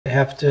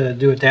have to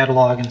do a data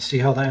log and see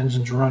how the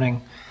engine's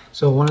running.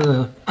 So one of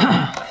the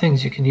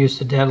things you can use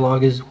to data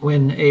log is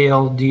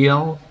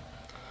WinALDL.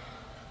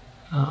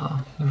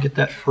 You can get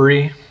that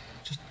free.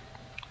 Just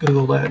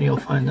Google that and you'll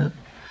find it.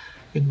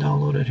 You can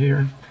download it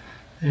here.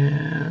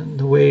 And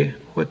the way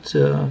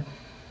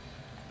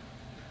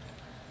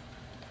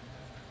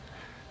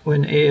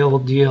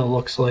WinALDL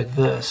looks like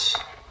this.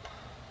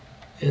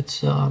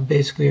 It's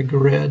basically a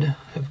grid.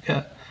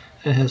 It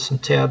has some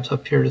tabs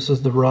up here. This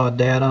is the raw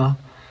data.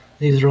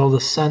 These are all the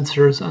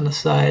sensors on the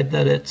side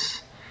that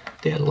it's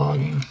data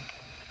logging.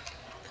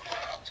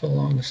 So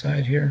along the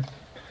side here.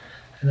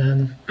 And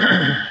then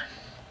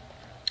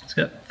it's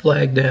got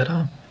flag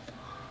data.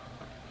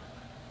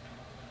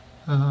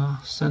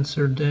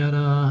 Sensor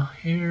data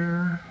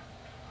here.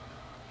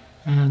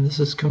 And this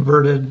is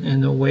converted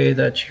in a way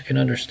that you can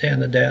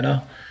understand the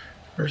data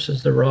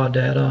versus the raw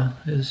data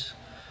is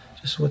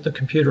just what the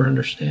computer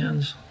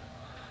understands.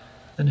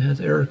 Then it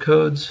has error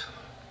codes,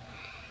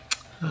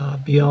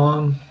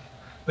 BLM,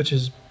 which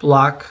is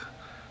block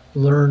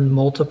learn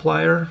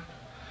multiplier.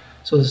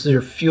 So this is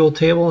your fuel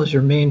table, is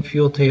your main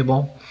fuel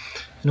table.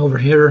 And over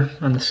here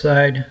on the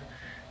side,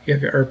 you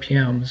have your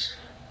RPMs.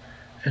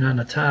 And on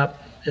the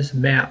top is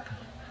map.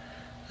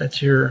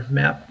 That's your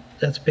map.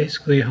 That's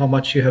basically how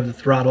much you have the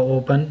throttle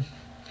open,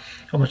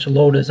 how much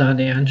load is on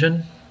the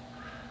engine,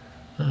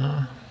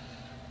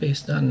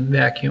 based on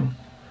vacuum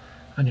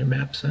on your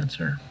map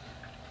sensor.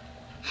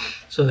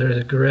 So there's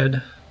a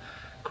grid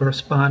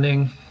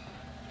corresponding,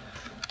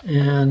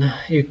 and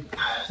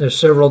there's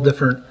several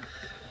different.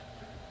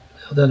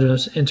 Then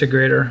there's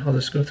integrator. I'll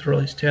just go through all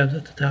these tabs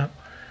at the top,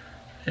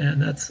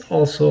 and that's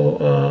also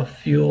a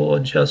fuel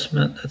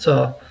adjustment. That's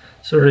a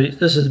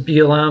this is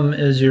BLM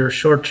is your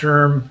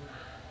short-term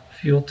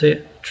fuel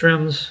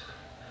trims,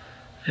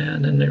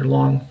 and then your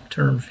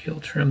long-term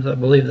fuel trims. I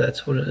believe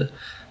that's what it is.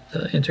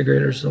 The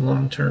integrator is the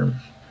long-term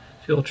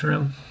fuel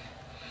trim.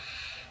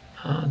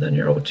 Then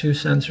your O2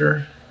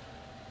 sensor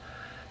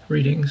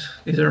readings.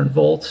 These are in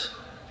volts.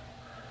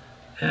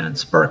 And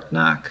spark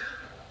knock.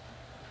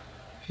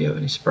 If you have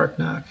any spark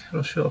knock,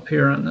 it'll show up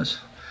here on this.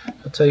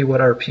 It'll tell you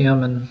what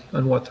RPM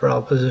and what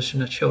throttle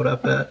position it showed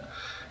up at.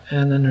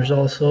 And then there's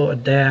also a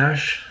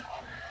dash.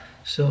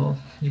 So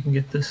you can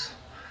get this.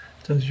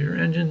 It tells your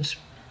engines,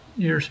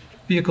 your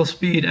vehicle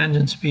speed,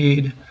 engine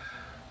speed.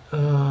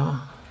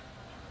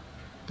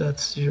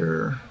 That's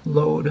your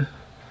load.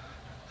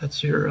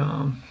 That's your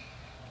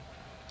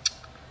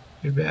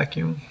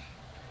vacuum,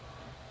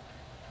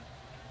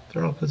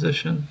 throttle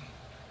position,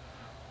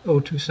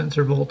 O2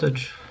 sensor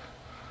voltage.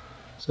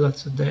 So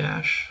that's the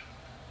dash.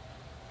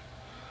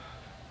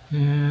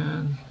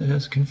 And it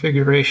has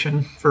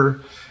configuration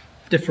for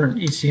different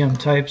ECM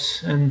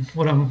types. And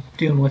what I'm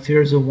dealing with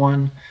here is a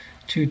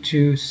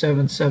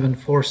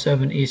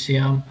 1227747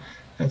 ECM.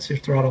 That's your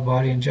throttle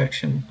body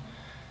injection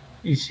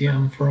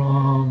ECM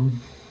from,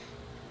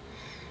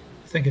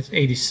 I think it's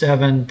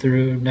 87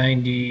 through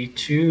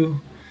 92.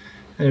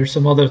 There's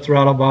some other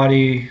throttle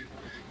body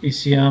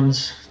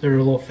ECMs that are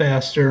a little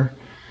faster.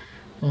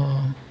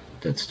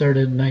 That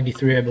started in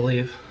 93, I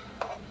believe.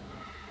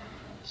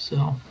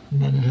 So,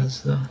 and then it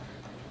has the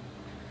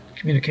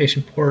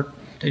communication port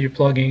that you're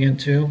plugging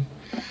into,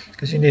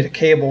 because you need a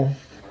cable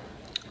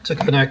to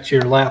connect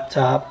your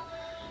laptop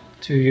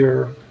to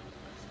your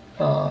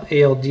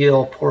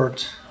ALDL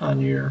port on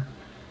your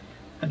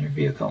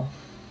vehicle.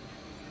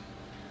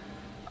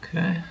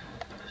 Okay,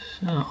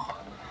 so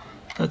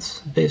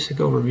that's a basic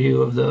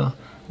overview of the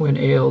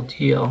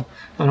WinALDL.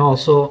 And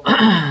also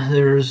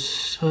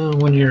there's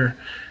when you're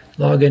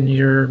logging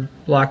your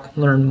block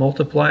learn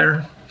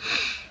multiplier,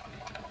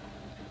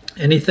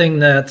 anything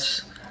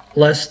that's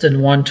less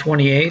than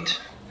 128,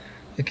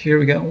 like here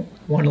we got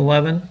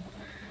 111,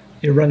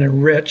 you're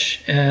running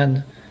rich,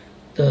 and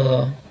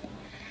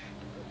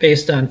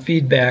based on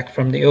feedback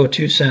from the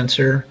O2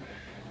 sensor,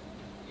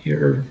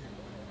 your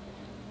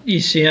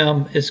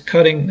ECM is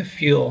cutting the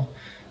fuel,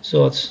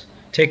 so it's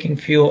taking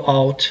fuel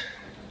out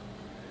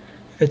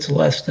if it's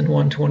less than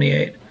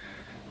 128. If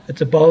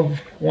it's above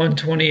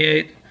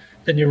 128,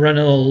 then you run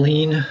a little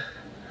lean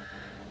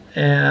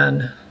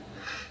and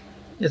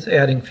it's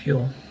adding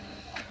fuel.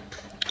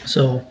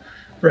 So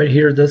right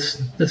here,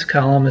 this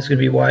column is going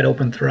to be wide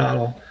open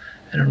throttle,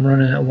 and I'm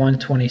running at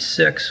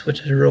 126, which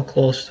is real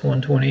close to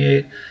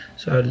 128,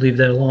 so I'd leave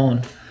that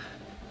alone.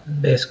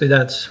 And basically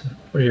that's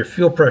where your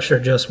fuel pressure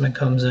adjustment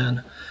comes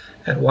in.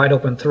 At wide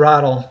open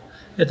throttle,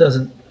 it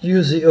doesn't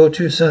use the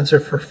O2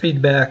 sensor for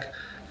feedback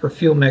for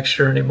fuel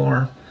mixture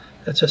anymore.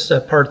 That's just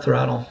a part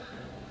throttle.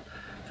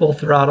 Full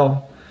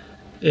throttle,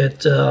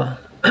 it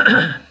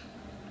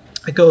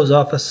it goes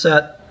off a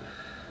set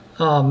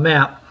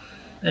map,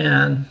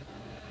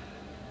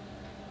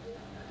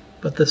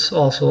 but this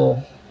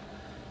also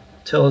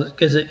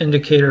gives an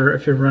indicator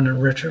if you're running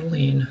rich or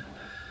lean,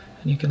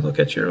 and you can look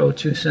at your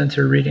O2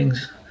 sensor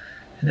readings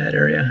in that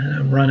area. And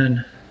I'm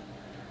running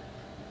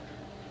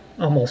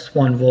almost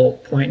 1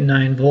 volt,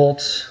 0.9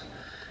 volts,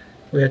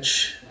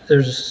 which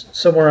there's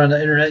somewhere on the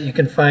internet you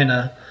can find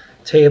a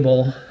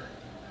table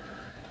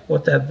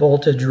what that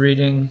voltage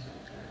reading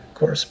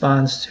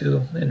corresponds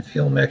to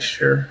in-fuel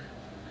mixture,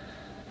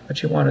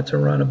 but you want it to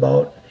run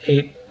about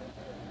 8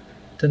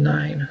 to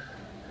 9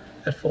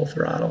 at full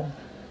throttle.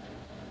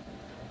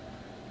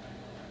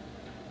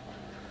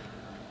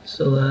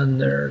 So then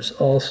there's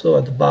also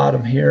at the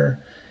bottom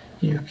here,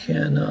 you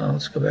can,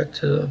 let's go back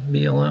to the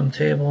BLM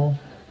table.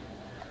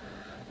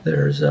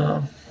 There's,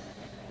 so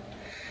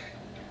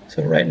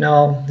right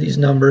now these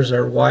numbers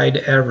are wide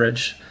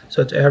average.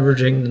 So it's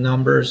averaging the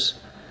numbers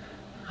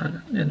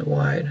in the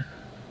wide.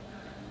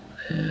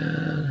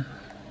 And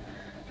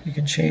you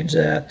can change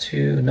that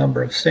to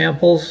number of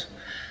samples.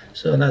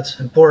 So that's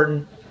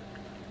important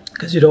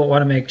because you don't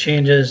want to make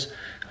changes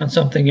on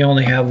something you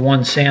only have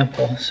one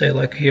sample. Say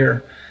like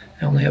here,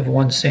 I only have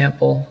one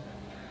sample.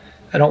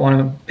 I don't want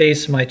to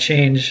base my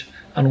change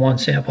on one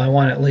sample. I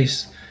want at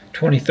least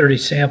 20, 30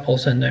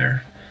 samples in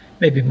there,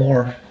 maybe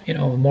more, you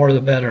know, more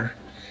the better.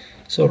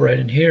 So right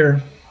in here,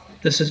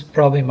 this is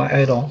probably my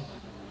idle.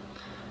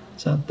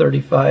 It's on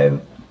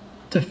 35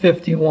 to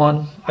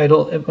 51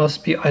 idle. It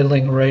must be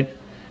idling right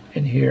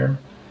in here.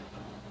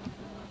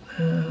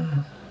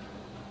 So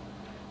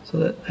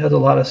that has a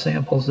lot of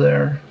samples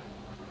there.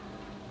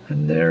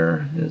 And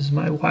there is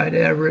my wide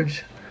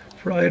average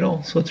for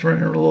idle. So it's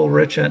running a little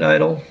rich at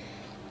idle,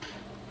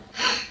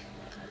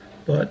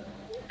 but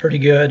pretty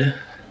good.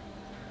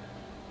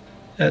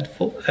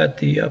 At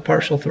the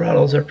partial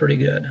throttles are pretty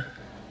good.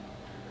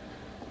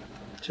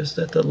 Just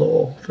at the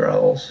low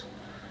throttles,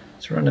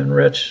 it's running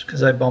rich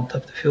because I bumped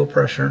up the fuel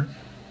pressure.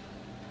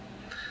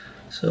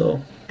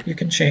 So you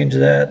can change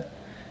that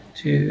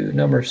to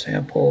number of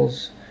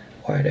samples,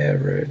 wide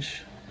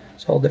average.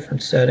 It's all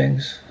different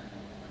settings.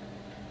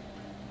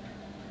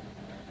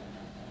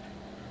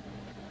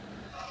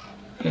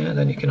 And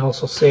then you can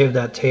also save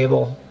that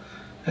table,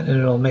 and then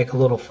it'll make a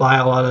little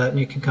file out of that, and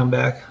you can come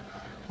back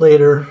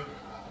later.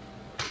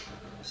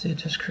 See, it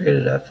just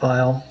created that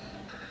file,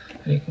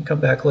 and you can come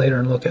back later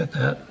and look at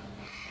that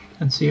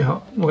and see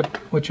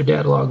what your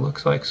data log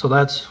looks like. So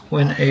that's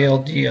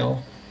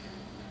WinALDL.